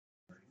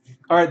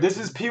All right, this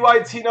is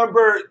PYT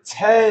number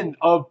 10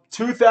 of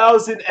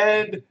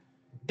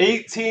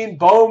 2018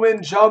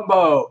 Bowman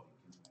Jumbo.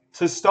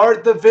 To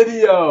start the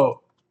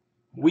video,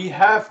 we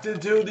have to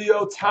do the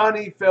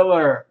Otani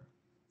filler.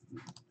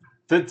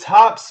 The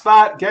top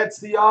spot gets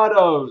the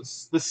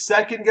autos. The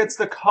second gets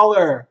the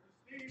color.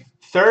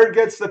 Third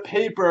gets the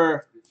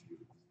paper.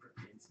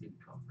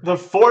 The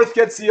fourth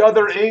gets the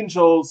other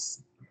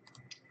angels.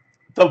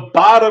 The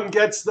bottom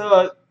gets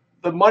the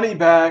money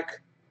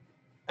back.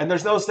 And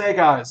there's no snake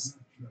eyes.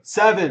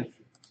 7,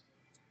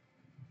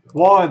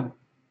 1,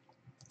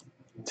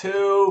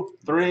 2,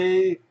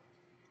 3,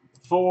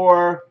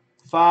 4,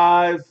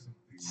 5,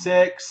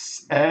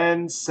 6,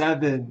 and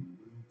 7.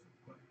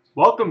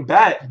 Welcome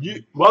back.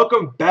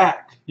 Welcome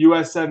back,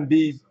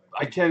 USMB.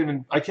 I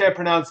can't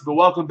pronounce it, but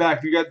welcome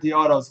back. You got the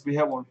autos if we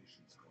have one.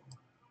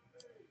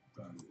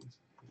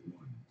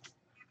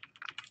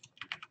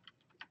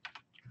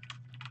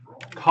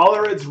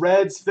 Color is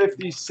Reds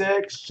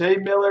 56. Jay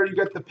Miller, you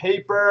get the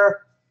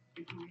paper.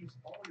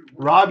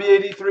 Robbie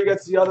 83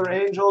 gets the other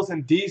angels,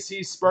 and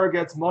DC Spur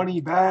gets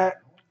money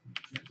back.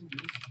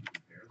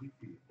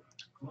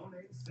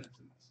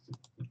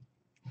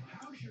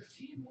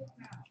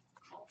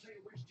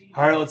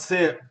 All right, let's see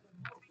it.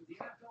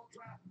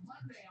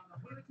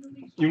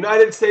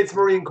 United States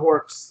Marine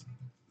Corps.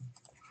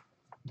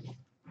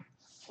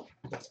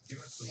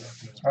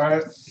 All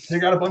right,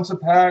 take out a bunch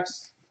of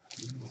packs.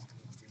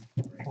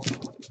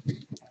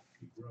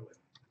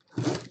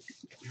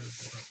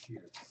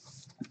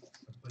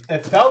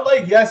 It felt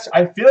like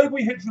I feel like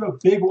we hit you a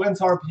big wins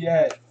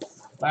RPA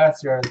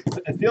last year.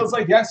 It feels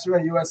like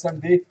yesterday,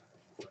 USMD.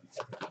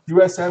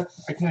 USM.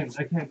 I can't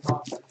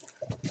talk.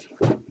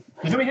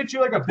 Didn't we hit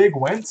you like a big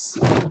wins?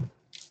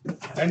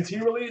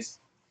 NT release?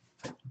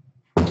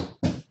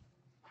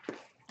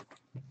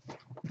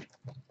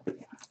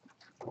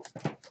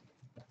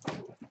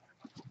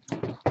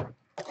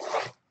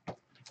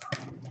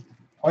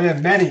 Oh yeah,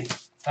 many.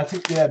 I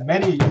think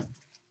many.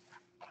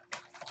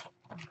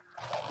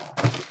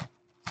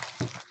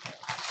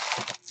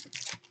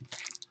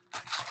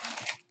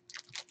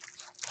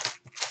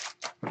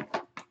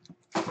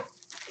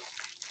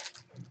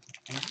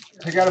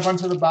 Take out a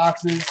bunch of the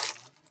boxes.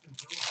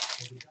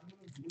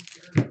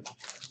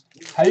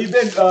 How you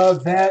been,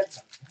 Vet?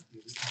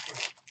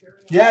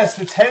 Yes,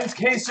 the 10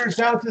 caser's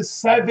down to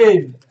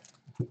 7.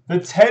 The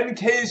 10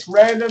 case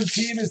random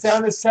team is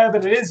down to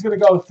 7. It is going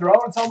to go throw.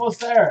 It's almost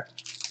there.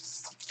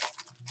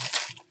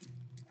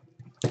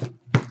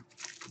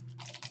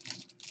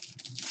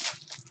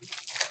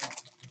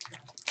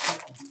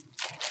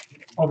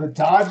 Oh, the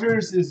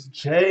Dodgers is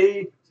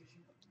JT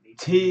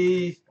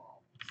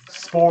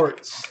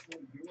Sports.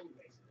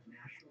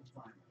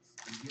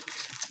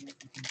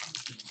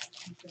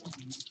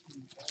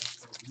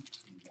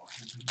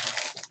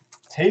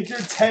 Take your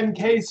 10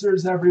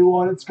 casers,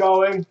 everyone. It's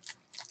going.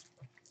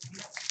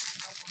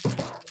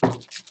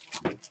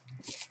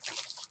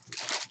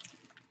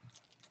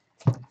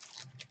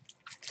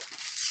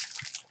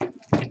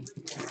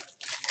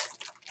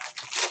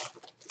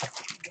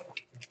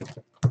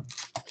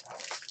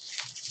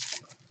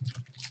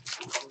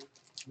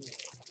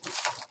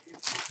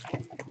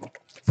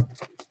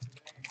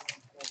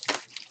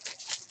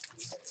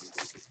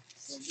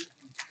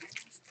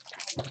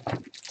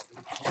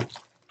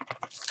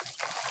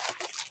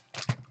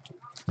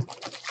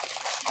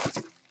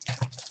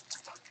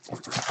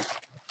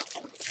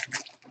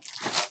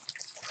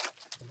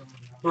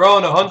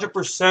 Throwing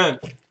 100%.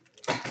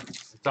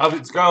 That's how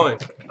it's going.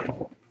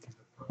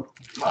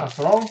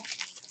 Throw.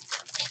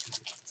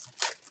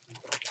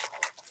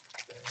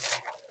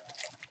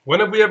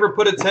 When have we ever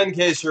put a 10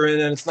 caser in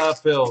and it's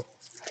not filled?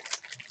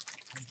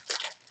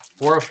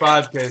 Or a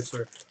 5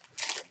 caser?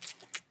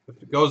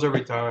 It goes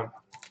every time.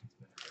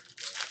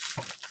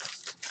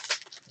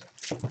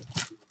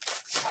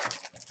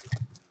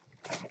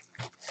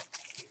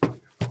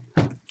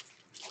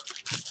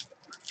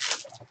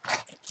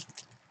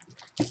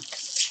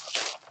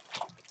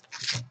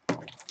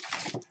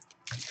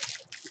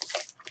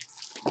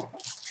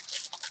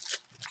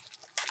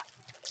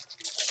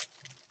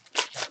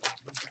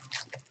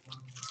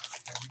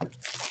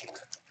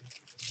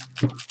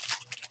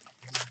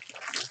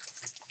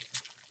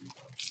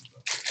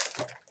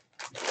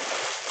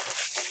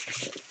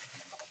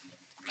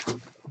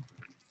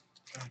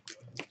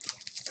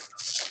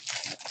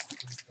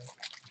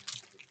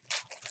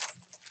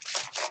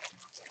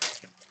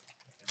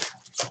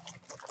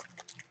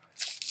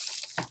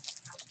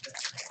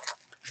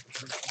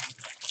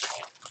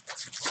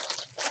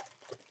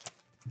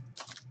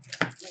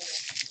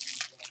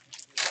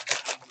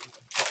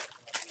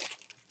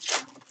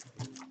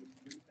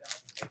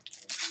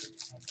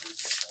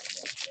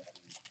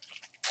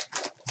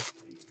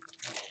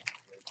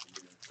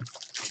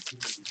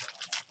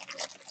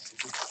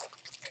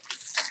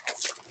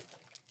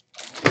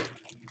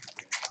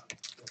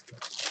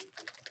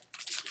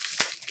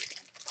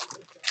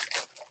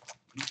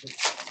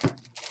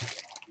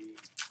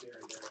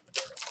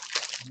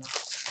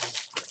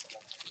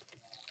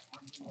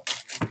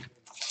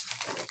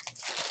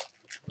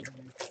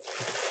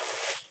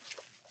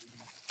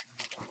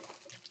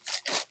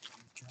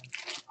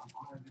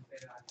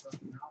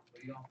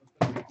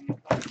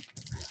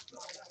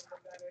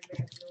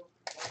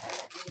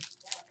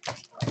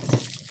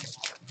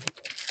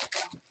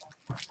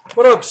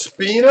 What up,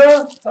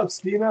 Spina? What's up,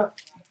 Spina?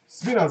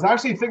 Spina, I was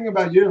actually thinking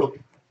about you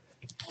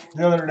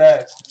the other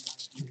day.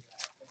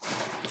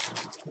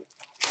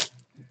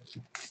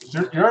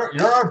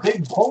 You're our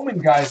big Bowman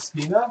guy,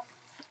 Spina.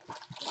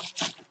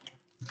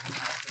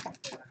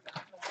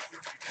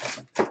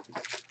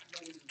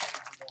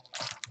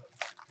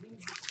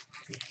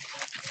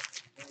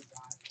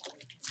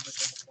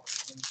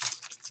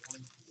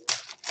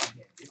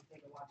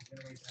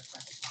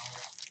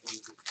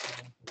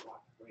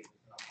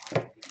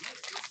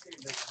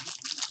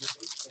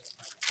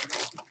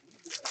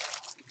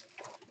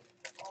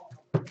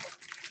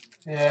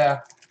 Yeah.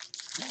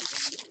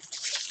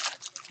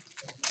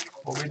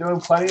 Well, we're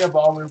doing plenty of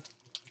Bowman.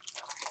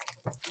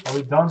 Well,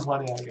 we've done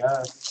plenty, I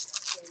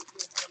guess.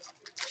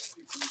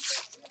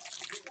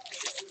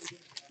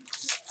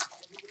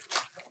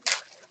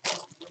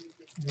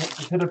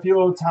 We hit a few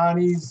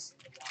Otanis.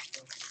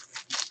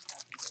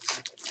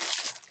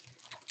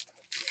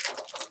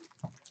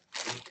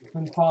 It's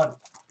been fun.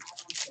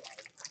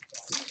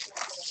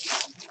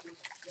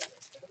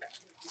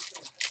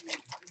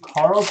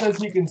 Carl says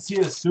he can see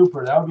a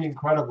super. That would be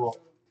incredible.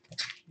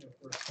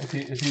 If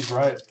he's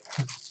right.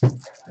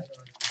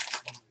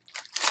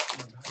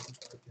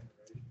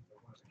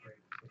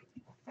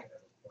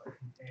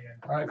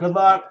 All right, good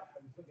luck.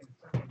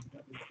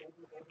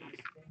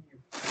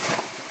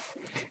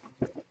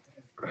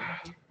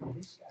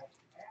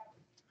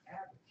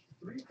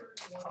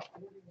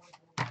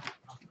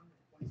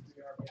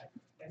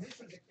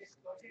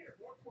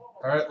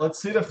 All right,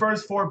 let's see the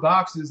first 4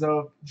 boxes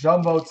of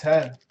Jumbo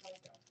 10.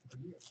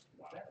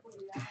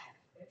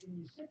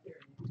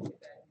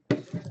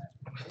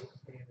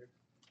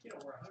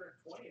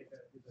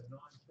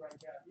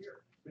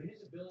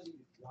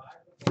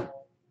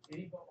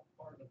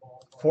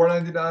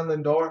 $4.99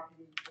 Lindor.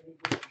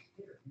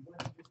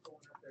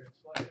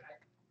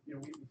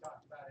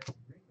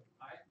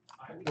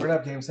 We're gonna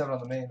have Game 7 on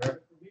the main, right?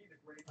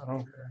 I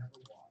don't care.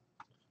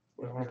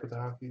 I want to put the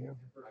hockey in.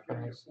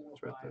 It's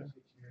right there.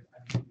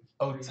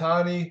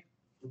 Otani.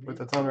 Wait,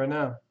 that's on right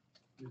now.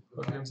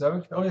 Put Game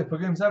 7? Oh yeah,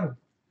 put Game 7.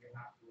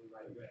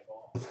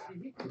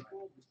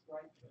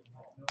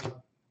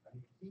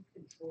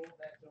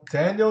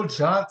 Daniel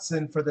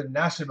Johnson for the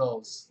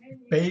Nationals.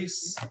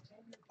 Base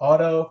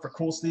auto for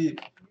Cool Steve.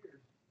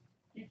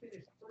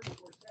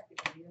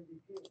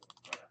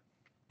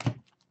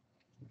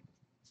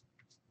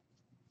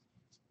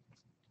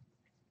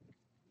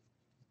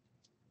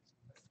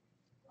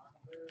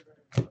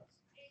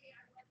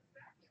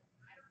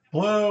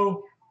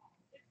 Blue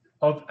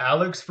of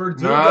Alex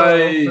Verdugo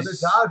for the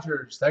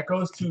Dodgers. That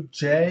goes to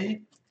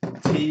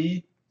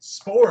JT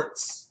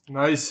Sports.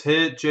 Nice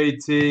hit,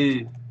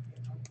 JT.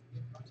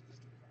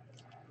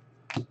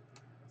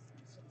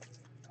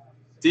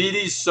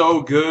 Didi's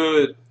so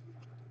good.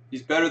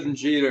 He's better than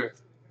Jeter.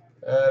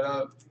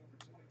 And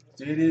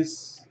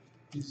Didi's,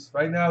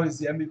 right now he's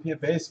the MVP of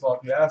baseball,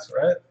 if you ask,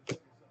 right?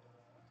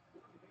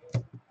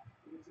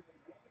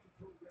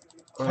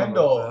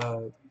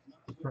 Kendall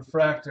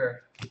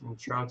refractor. And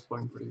Trout's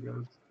playing pretty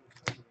good.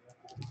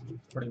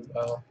 Pretty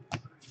well.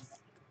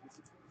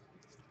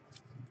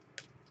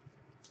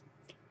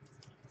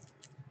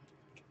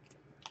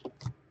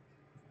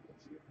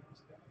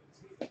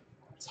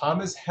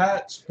 Thomas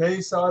Hatch,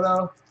 base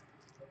auto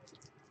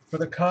for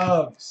the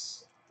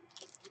Cubs.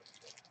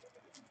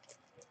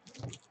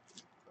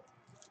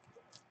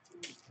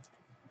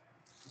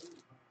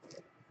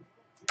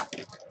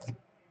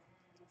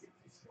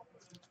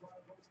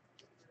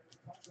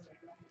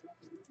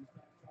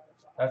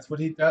 That's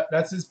what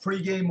that's his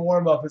pregame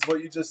warm up, is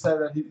what you just said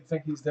that you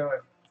think he's doing.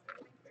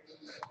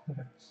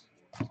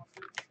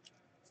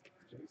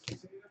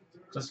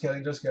 Just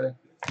kidding, just kidding.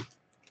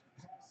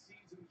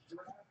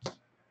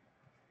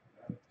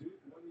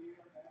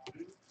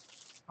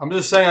 I'm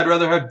just saying I'd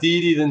rather have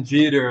Didi than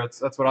Jeter.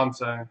 That's what I'm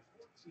saying.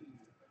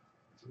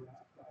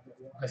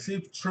 I see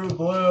True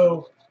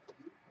Blue.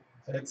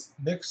 It's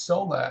Nick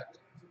Solak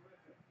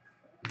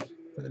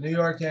for the New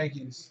York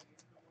Yankees.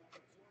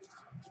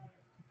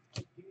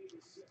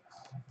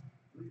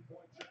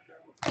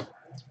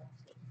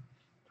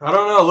 I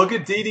don't know. Look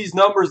at Didi's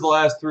numbers the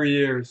last 3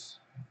 years.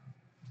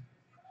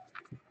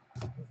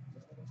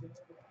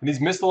 And he's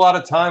missed a lot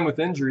of time with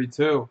injury,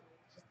 too.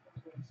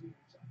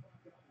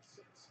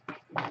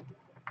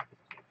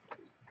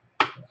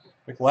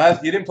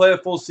 Like he didn't play a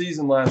full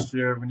season last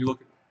year when you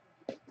look at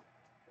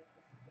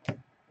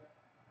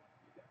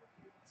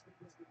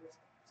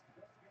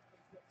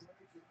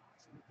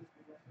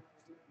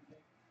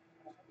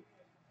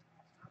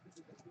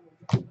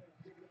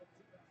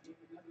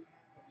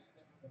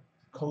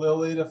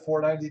Khalil to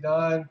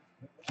 499.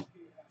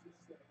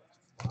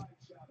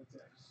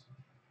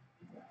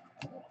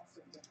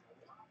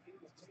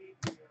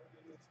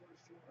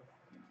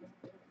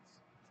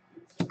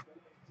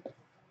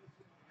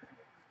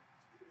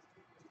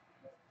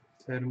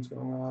 Tatum's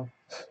going off.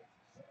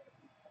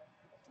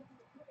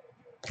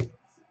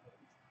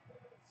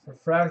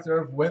 Refractor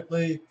of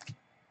Whitley.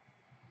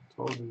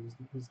 Told you,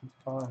 he's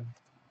fine.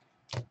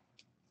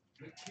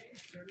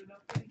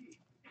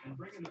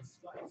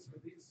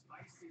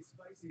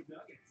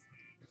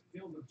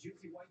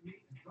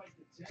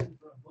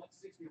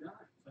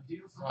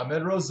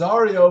 Ahmed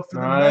Rosario for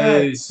the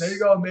Nice. Mets. There you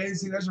go,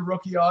 amazing. There's a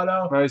rookie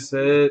auto. Nice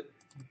hit.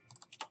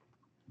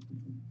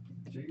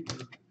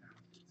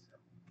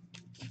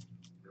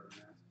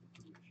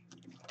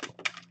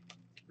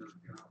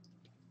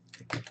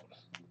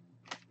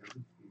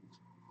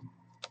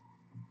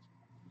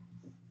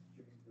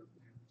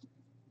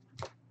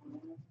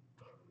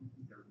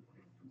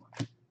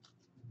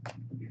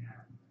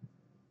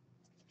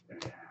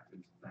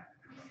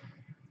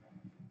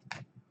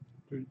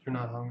 Dude, you're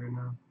not hungry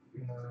now.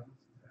 No.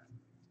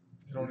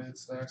 You don't need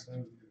snacks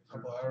in a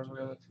couple hours. We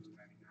got it.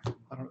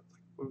 I don't.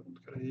 What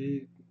could I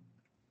eat?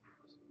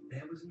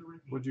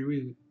 What'd you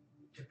eat?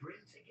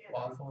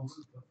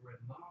 Waffles.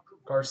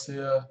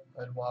 Garcia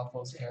had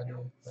waffles, candy.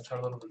 I tried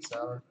a little bit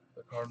sour.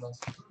 The Cardinals.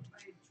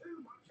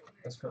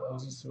 That's good. I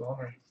was just too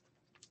hungry.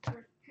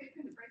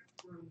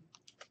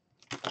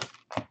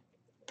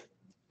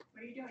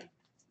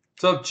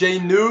 What's up, Jay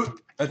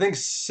Newt? I think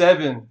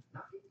 7.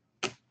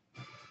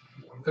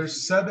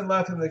 There's 7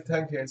 left in the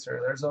 10 caser.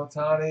 There's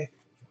Otani.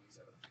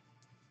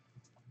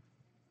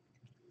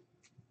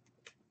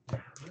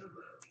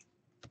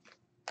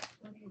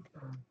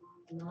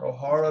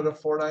 O'Hara to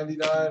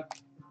 499.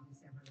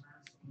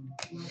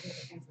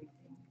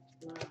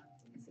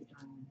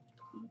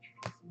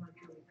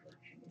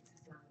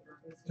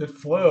 It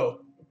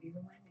flew.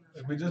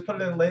 We just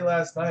put it in late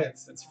last night.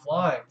 It's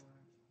flying.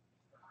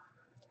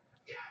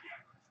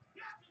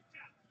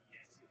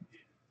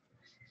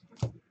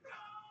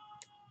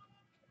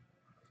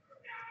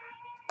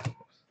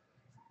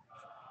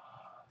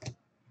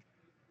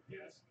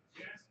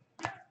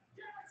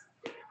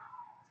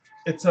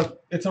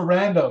 It's a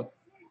random.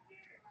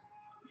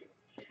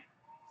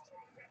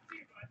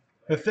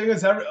 The thing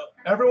is,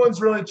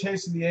 everyone's really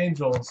chasing the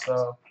Angels.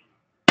 So,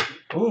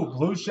 ooh,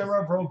 blue shimmer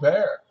of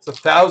Robert. It's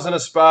 1,000 a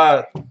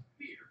spot.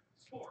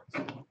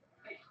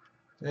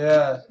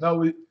 Yeah,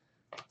 no,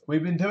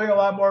 we've been doing a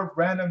lot more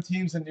random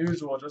teams than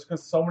usual, just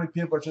because so many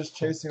people are just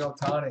chasing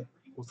Otani.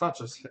 Well, it's not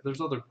just. There's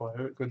other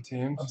players, good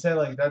teams. I'm saying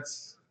like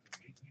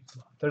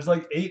there's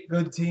like 8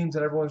 good teams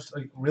that everyone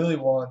like really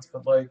wants,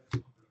 but like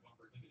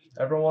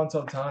everyone wants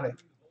Otani.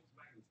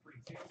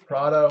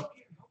 Prado.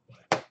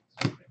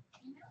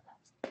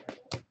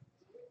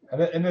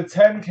 And in the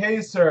 10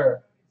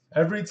 caser,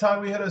 every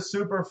time we hit a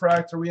super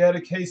fractor, we add a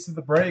case to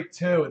the break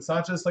too. It's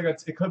not just like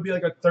it could be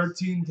like a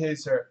 13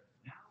 caser.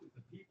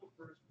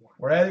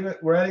 We're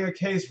adding a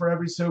case for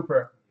every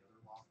super.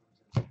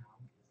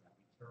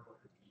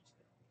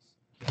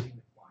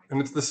 And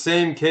it's the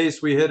same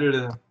case we hit it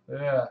in.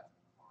 Yeah.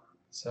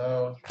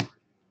 So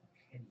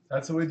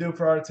that's what we do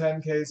for our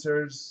 10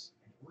 casers.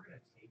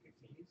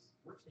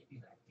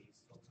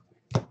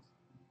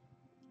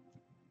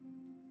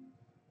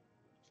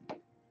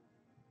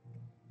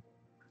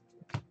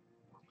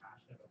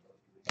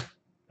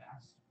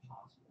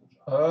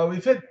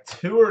 We've hit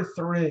 2 or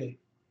 3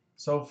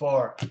 so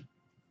far.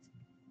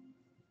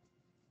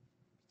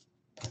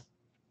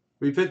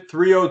 We've hit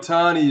 3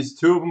 Otanis.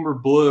 2 of them are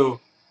blue.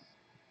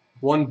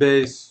 1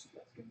 base.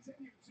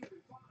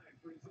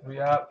 We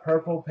got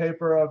purple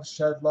paper of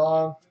Shed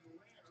Long.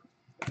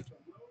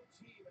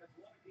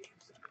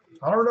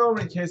 I don't know how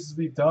many cases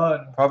we've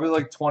done. Probably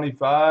like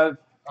 25.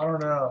 I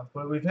don't know,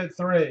 but we've hit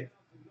 3.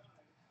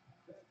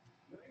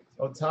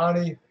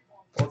 Otani.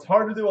 Well, it's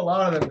hard to do a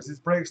lot of them because these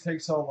breaks take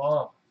so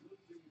long.